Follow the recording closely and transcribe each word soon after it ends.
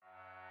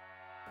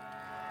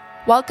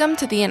Welcome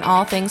to the In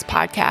All Things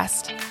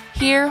podcast.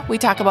 Here, we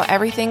talk about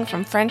everything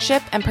from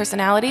friendship and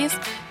personalities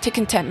to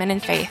contentment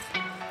and faith.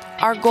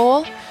 Our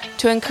goal?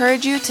 To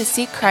encourage you to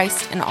seek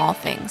Christ in all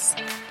things.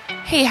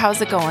 Hey,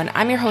 how's it going?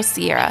 I'm your host,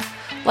 Sierra.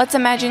 Let's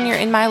imagine you're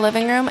in my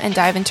living room and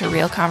dive into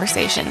real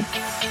conversation.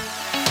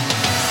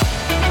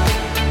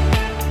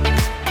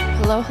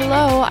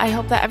 Hello. I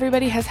hope that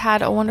everybody has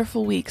had a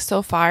wonderful week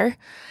so far.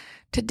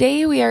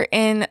 Today we are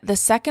in the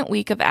second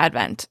week of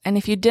Advent, and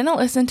if you didn't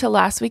listen to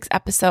last week's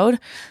episode,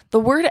 the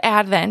word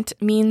Advent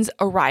means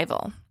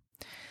arrival.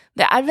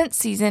 The Advent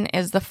season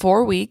is the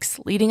 4 weeks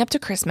leading up to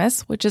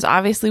Christmas, which is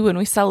obviously when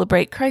we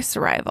celebrate Christ's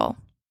arrival.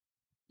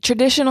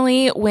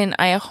 Traditionally, when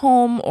a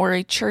home or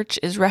a church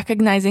is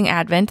recognizing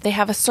Advent, they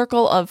have a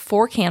circle of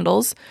 4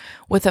 candles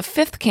with a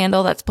 5th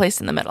candle that's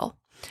placed in the middle.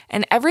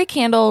 And every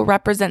candle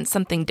represents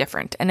something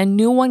different, and a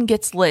new one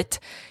gets lit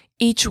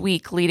each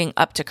week leading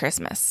up to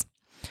Christmas.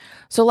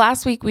 So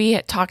last week we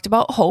had talked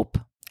about hope,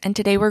 and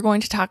today we're going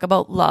to talk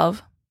about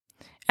love,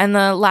 and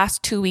the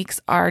last 2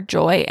 weeks are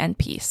joy and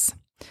peace.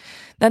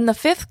 Then the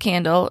 5th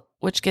candle,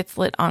 which gets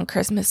lit on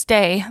Christmas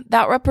Day,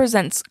 that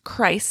represents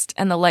Christ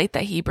and the light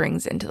that he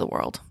brings into the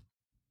world.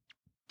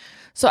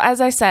 So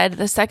as I said,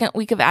 the second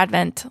week of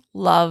Advent,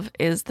 love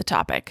is the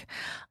topic.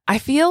 I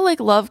feel like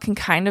love can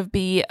kind of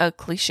be a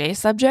cliche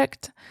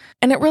subject,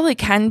 and it really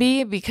can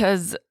be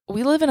because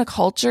we live in a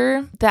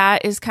culture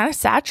that is kind of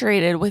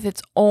saturated with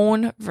its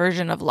own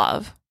version of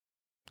love.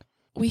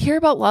 We hear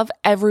about love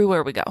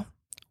everywhere we go.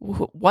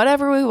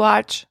 Whatever we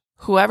watch,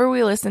 whoever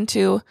we listen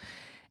to,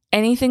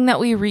 anything that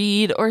we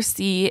read or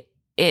see,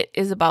 it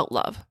is about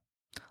love.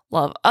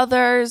 Love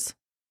others,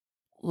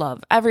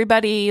 love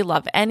everybody,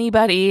 love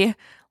anybody,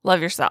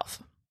 love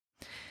yourself.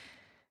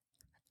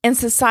 And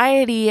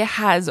society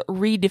has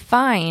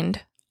redefined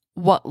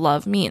what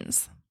love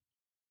means.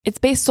 It's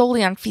based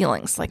solely on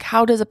feelings, like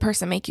how does a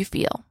person make you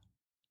feel?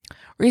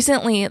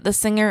 Recently, the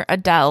singer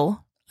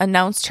Adele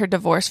announced her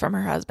divorce from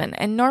her husband,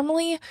 and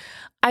normally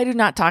I do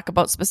not talk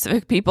about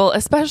specific people,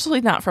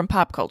 especially not from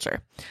pop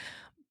culture.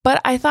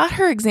 But I thought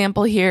her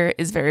example here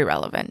is very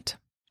relevant.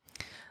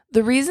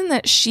 The reason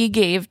that she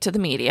gave to the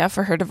media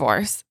for her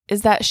divorce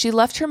is that she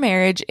left her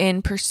marriage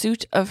in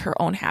pursuit of her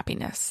own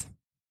happiness.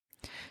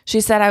 She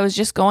said, "I was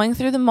just going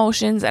through the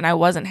motions and I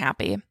wasn't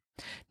happy.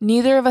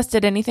 Neither of us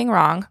did anything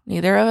wrong.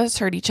 Neither of us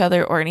hurt each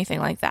other or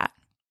anything like that."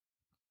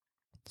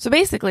 So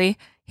basically,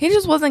 he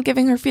just wasn't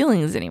giving her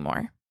feelings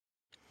anymore.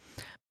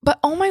 But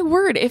oh my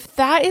word, if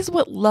that is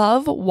what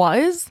love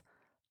was,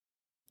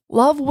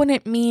 love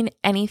wouldn't mean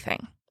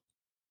anything.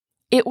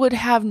 It would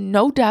have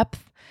no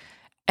depth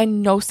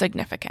and no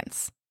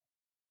significance.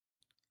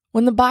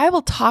 When the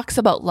Bible talks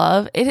about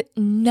love, it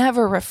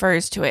never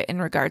refers to it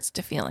in regards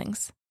to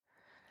feelings.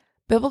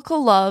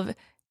 Biblical love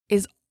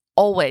is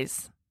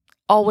always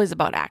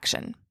about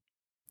action.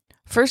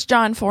 1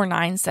 John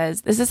 4:9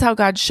 says, "This is how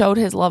God showed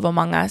his love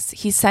among us.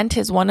 He sent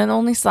his one and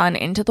only Son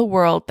into the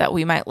world that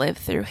we might live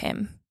through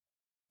him."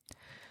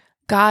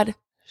 God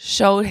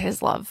showed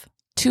his love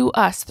to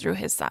us through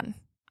his Son.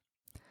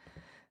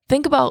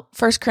 Think about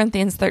 1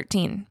 Corinthians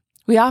 13.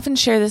 We often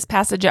share this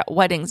passage at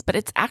weddings, but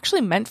it's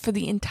actually meant for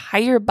the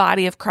entire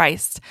body of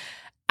Christ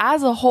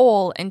as a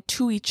whole and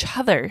to each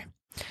other,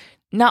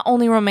 not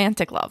only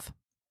romantic love.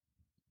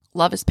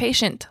 Love is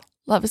patient.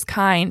 Love is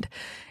kind.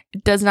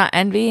 It does not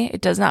envy.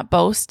 It does not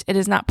boast. It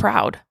is not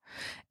proud.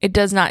 It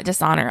does not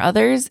dishonor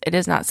others. It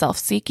is not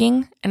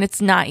self-seeking, and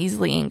it's not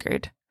easily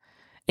angered.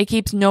 It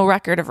keeps no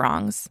record of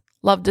wrongs.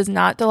 Love does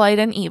not delight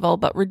in evil,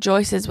 but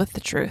rejoices with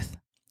the truth.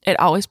 It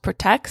always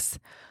protects,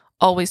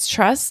 always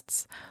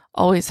trusts,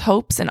 always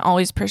hopes, and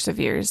always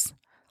perseveres.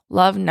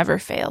 Love never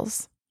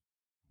fails.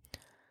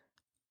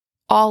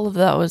 All of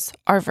those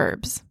are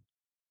verbs.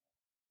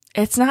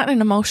 It's not an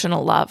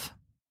emotional love,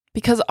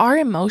 because our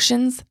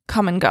emotions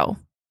come and go.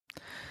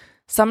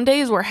 Some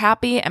days we're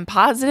happy and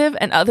positive,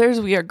 and others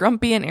we are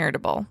grumpy and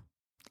irritable.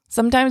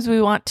 Sometimes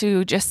we want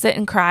to just sit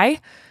and cry.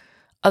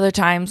 Other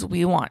times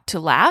we want to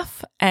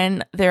laugh,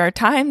 and there are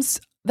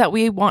times that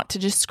we want to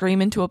just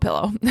scream into a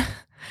pillow.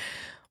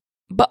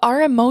 But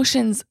our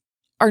emotions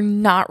are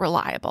not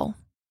reliable.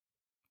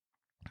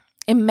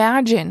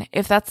 Imagine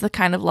if that's the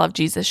kind of love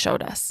Jesus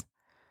showed us.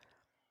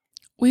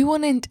 We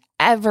wouldn't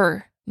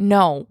ever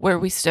know where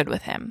we stood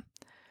with him.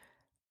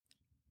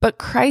 But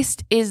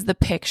Christ is the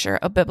picture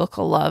of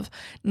biblical love.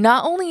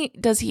 Not only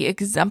does he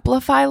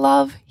exemplify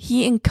love,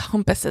 he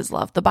encompasses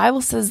love. The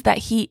Bible says that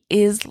he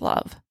is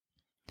love.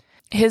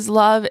 His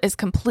love is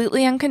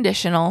completely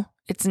unconditional.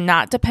 It's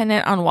not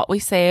dependent on what we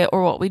say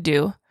or what we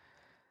do.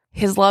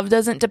 His love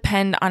doesn't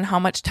depend on how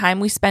much time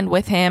we spend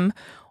with him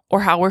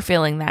or how we're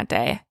feeling that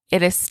day.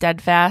 It is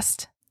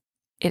steadfast,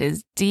 it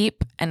is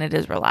deep, and it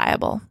is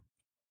reliable.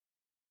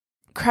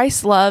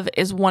 Christ's love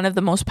is one of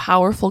the most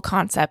powerful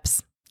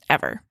concepts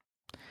ever.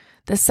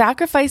 The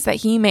sacrifice that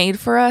he made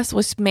for us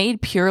was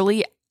made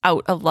purely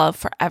out of love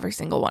for every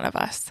single one of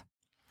us.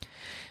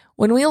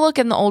 When we look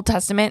in the Old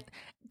Testament,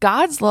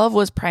 God's love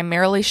was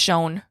primarily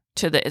shown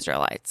to the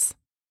Israelites.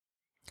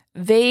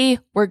 They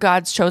were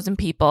God's chosen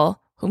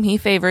people whom he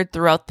favored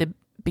throughout the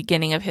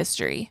beginning of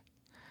history.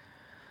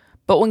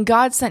 But when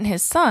God sent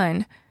his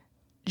son,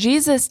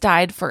 Jesus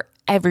died for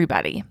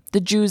everybody,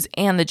 the Jews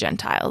and the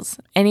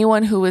Gentiles.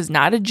 Anyone who is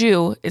not a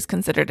Jew is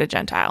considered a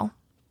Gentile.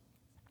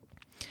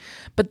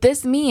 But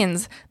this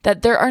means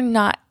that there are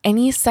not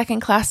any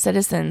second-class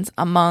citizens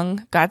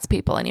among God's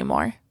people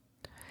anymore.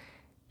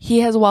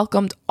 He has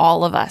welcomed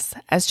all of us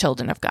as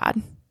children of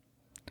God.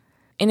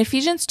 In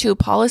Ephesians 2,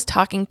 Paul is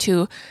talking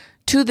to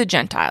the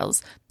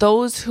Gentiles,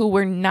 those who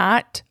were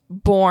not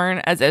born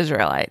as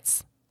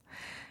Israelites.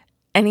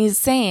 And he's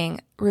saying,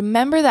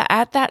 remember that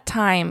at that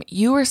time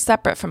you were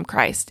separate from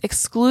Christ,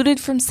 excluded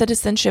from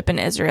citizenship in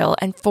Israel,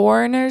 and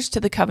foreigners to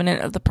the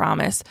covenant of the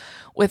promise,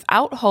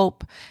 without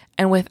hope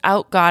and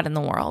without God in the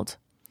world.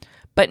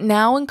 But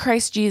now in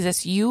Christ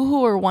Jesus, you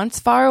who were once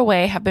far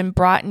away have been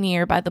brought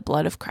near by the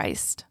blood of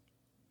Christ.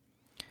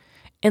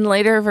 In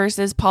later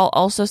verses, Paul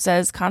also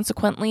says,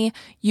 consequently,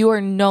 you are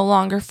no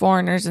longer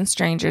foreigners and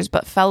strangers,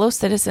 but fellow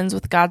citizens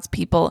with God's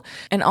people,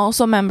 and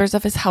also members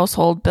of his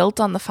household, built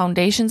on the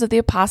foundations of the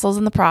apostles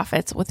and the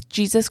prophets, with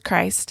Jesus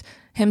Christ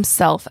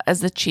himself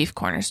as the chief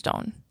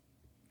cornerstone.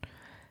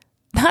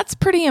 That's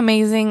pretty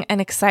amazing and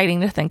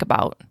exciting to think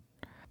about.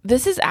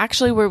 This is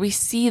actually where we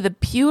see the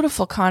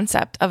beautiful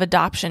concept of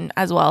adoption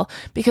as well,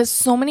 because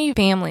so many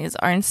families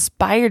are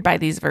inspired by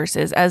these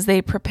verses as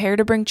they prepare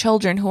to bring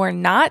children who are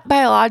not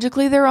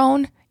biologically their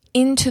own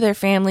into their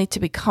family to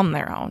become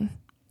their own,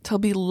 to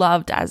be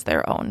loved as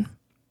their own.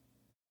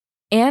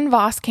 Ann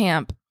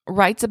Voskamp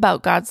writes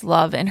about God's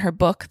love in her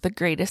book, The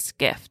Greatest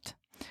Gift.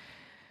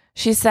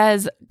 She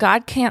says,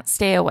 God can't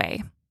stay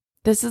away.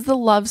 This is the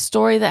love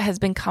story that has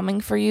been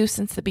coming for you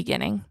since the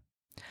beginning.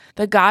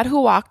 The God who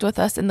walked with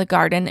us in the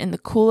garden in the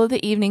cool of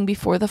the evening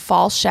before the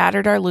fall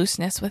shattered our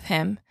looseness with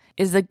him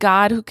is the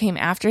God who came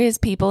after his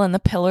people in the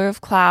pillar of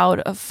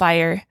cloud of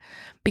fire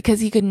because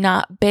he could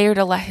not bear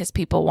to let his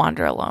people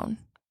wander alone.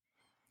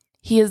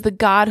 He is the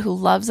God who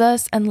loves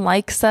us and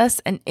likes us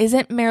and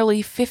isn't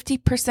merely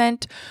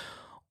 50%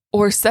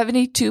 or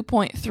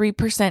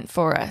 72.3%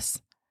 for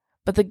us,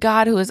 but the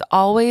God who is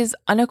always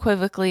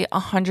unequivocally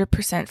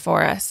 100%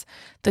 for us,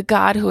 the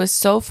God who is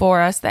so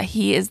for us that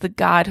he is the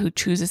God who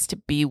chooses to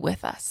be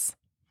with us.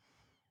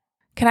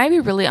 Can I be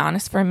really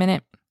honest for a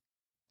minute?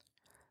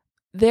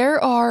 There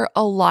are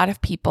a lot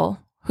of people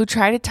who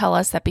try to tell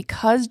us that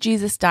because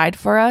Jesus died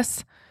for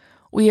us,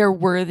 we are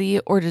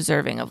worthy or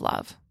deserving of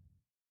love.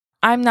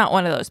 I'm not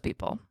one of those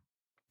people.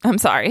 I'm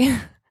sorry.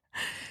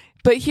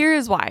 But here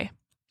is why.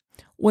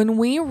 When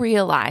we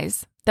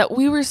realize that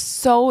we were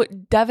so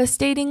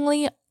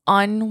devastatingly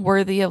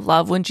unworthy of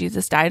love when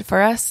Jesus died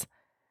for us,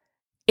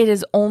 it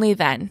is only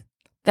then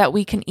that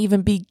we can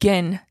even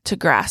begin to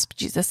grasp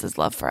Jesus'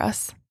 love for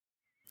us.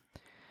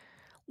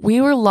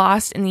 We were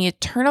lost in the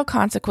eternal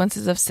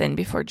consequences of sin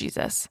before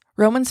Jesus.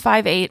 Romans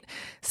 5:8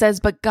 says,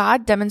 but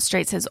God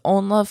demonstrates his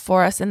own love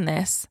for us in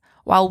this,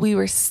 while we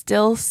were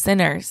still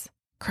sinners,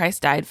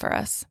 Christ died for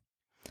us.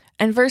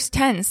 And verse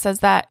 10 says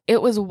that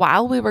it was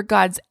while we were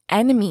God's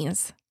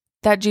enemies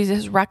that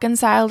Jesus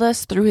reconciled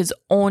us through his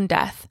own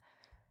death.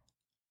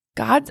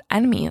 God's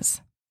enemies.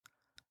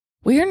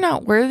 We are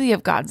not worthy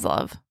of God's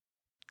love.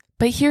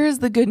 But here's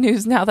the good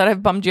news now that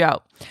I've bummed you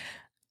out.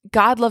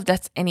 God loved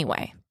us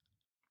anyway.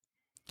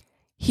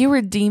 He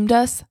redeemed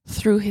us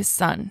through his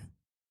Son.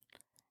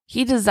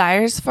 He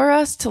desires for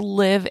us to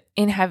live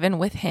in heaven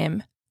with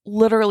him,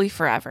 literally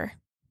forever.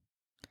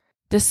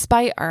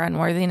 Despite our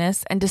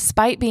unworthiness and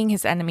despite being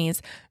his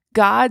enemies,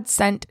 God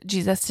sent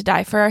Jesus to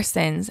die for our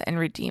sins and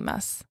redeem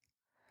us.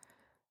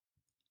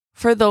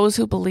 For those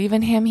who believe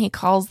in him, he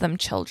calls them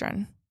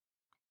children.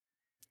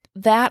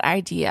 That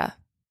idea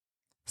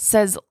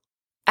says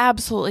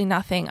absolutely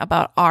nothing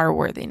about our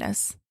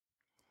worthiness,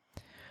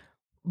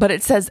 but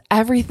it says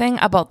everything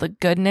about the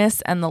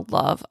goodness and the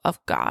love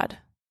of God.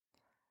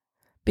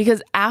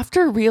 Because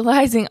after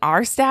realizing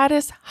our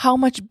status, how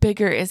much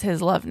bigger is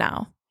his love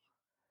now?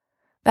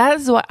 That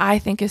is what I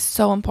think is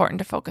so important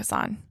to focus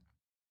on.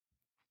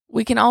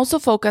 We can also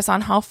focus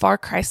on how far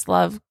Christ's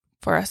love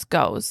for us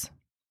goes.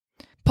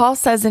 Paul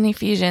says in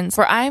Ephesians,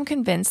 for I am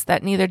convinced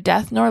that neither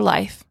death nor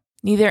life,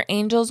 neither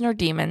angels nor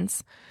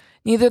demons,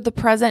 neither the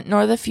present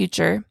nor the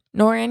future,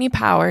 nor any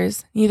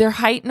powers, neither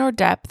height nor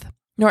depth,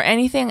 nor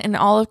anything in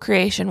all of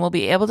creation will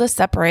be able to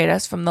separate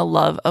us from the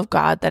love of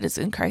God that is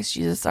in Christ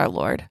Jesus our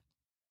Lord.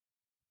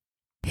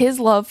 His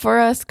love for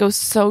us goes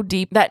so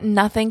deep that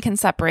nothing can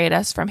separate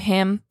us from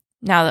him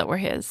now that we're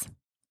his.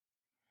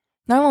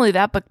 Not only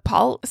that, but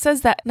Paul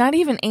says that not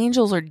even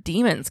angels or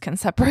demons can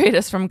separate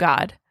us from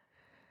God.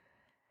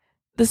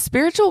 The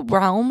spiritual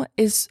realm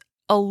is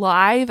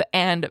alive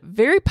and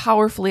very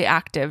powerfully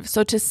active.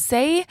 So to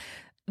say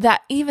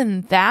that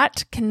even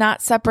that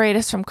cannot separate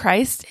us from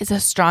Christ is a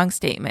strong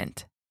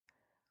statement.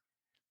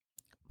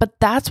 But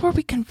that's where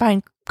we can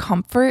find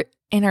comfort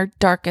in our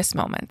darkest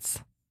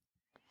moments.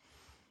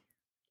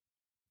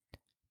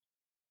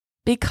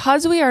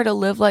 Because we are to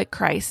live like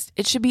Christ,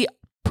 it should be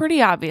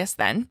pretty obvious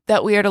then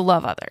that we are to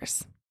love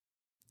others.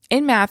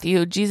 In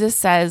Matthew, Jesus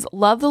says,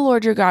 love the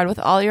Lord your God with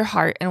all your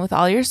heart and with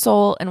all your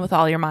soul and with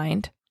all your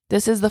mind.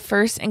 This is the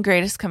first and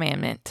greatest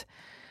commandment.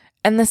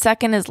 And the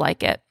second is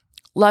like it.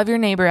 Love your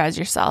neighbor as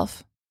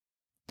yourself.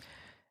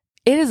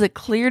 It is a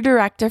clear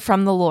directive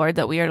from the Lord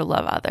that we are to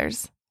love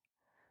others.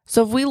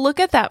 So if we look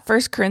at that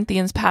 1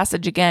 Corinthians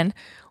passage again,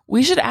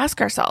 we should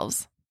ask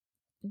ourselves,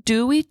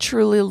 do we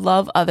truly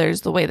love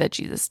others the way that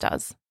Jesus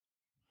does?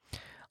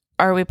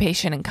 Are we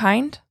patient and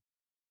kind?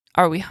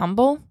 Are we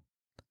humble?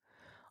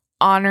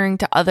 Honoring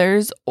to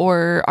others,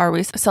 or are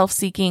we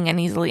self-seeking and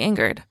easily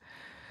angered?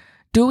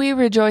 Do we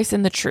rejoice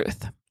in the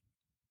truth?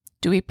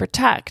 Do we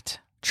protect,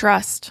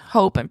 trust,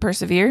 hope, and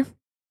persevere?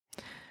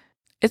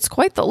 It's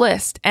quite the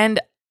list, and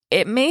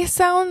it may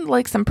sound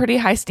like some pretty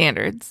high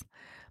standards,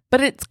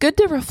 but it's good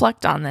to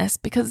reflect on this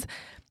because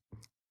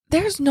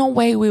there's no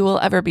way we will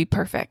ever be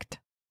perfect.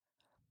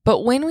 But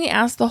when we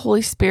ask the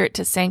Holy Spirit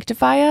to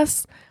sanctify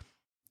us,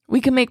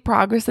 we can make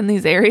progress in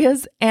these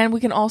areas, and we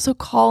can also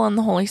call on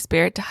the Holy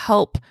Spirit to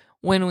help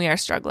when we are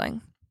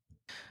struggling.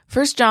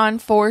 1 John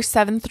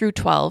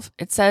 4:7-12,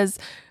 it says,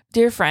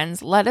 "Dear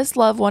friends, let us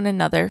love one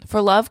another,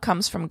 for love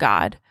comes from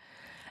God.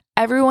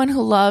 Everyone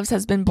who loves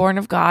has been born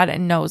of God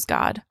and knows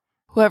God.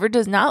 Whoever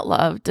does not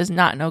love does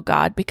not know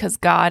God, because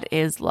God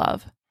is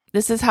love.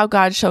 This is how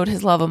God showed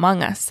his love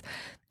among us,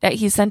 that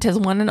he sent his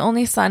one and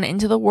only Son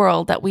into the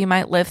world that we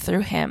might live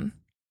through him.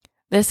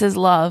 This is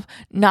love,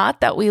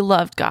 not that we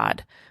loved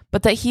God,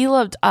 but that he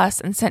loved us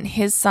and sent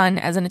his Son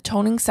as an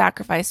atoning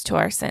sacrifice to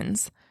our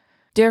sins.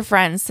 Dear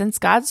friends, since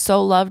God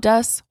so loved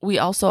us, we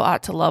also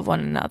ought to love one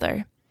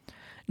another.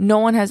 No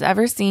one has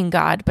ever seen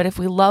God, but if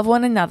we love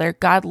one another,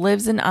 God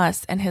lives in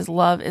us and his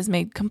love is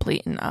made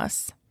complete in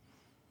us."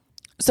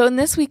 So in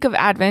this week of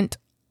Advent,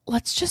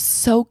 let's just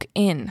soak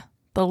in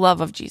the love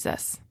of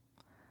Jesus.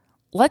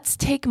 Let's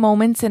take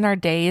moments in our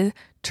day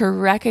to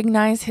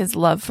recognize his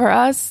love for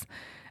us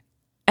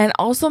and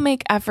also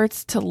make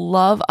efforts to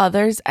love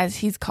others as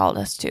he's called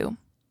us to.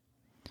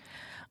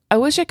 I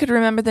wish I could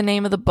remember the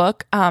name of the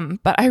book,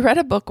 but I read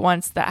a book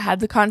once that had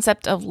the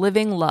concept of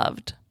living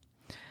loved.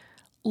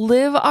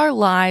 Live our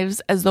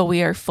lives as though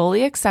we are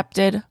fully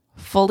accepted,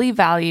 fully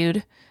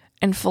valued,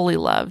 and fully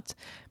loved,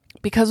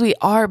 because we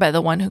are by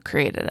the one who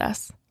created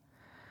us.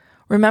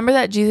 Remember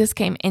that Jesus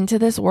came into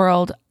this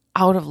world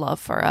out of love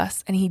for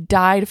us, and he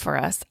died for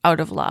us out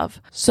of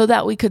love, so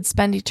that we could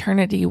spend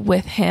eternity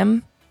with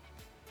him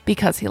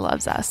because he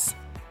loves us.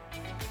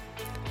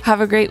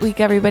 Have a great week,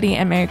 everybody,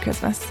 and Merry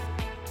Christmas.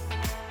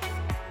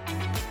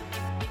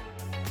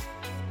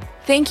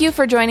 Thank you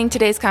for joining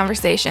today's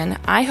conversation.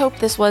 I hope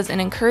this was an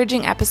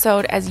encouraging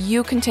episode as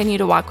you continue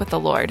to walk with the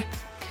Lord.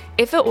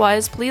 If it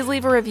was, please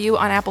leave a review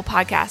on Apple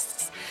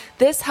Podcasts.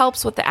 This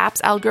helps with the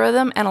app's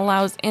algorithm and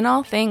allows In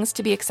All Things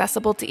to be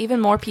accessible to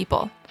even more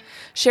people.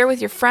 Share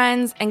with your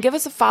friends and give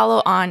us a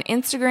follow on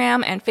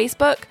Instagram and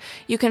Facebook.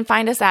 You can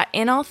find us at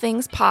In All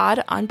Things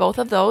Pod on both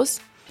of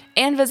those,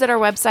 and visit our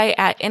website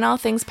at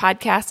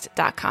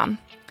inallthingspodcast.com.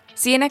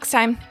 See you next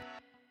time.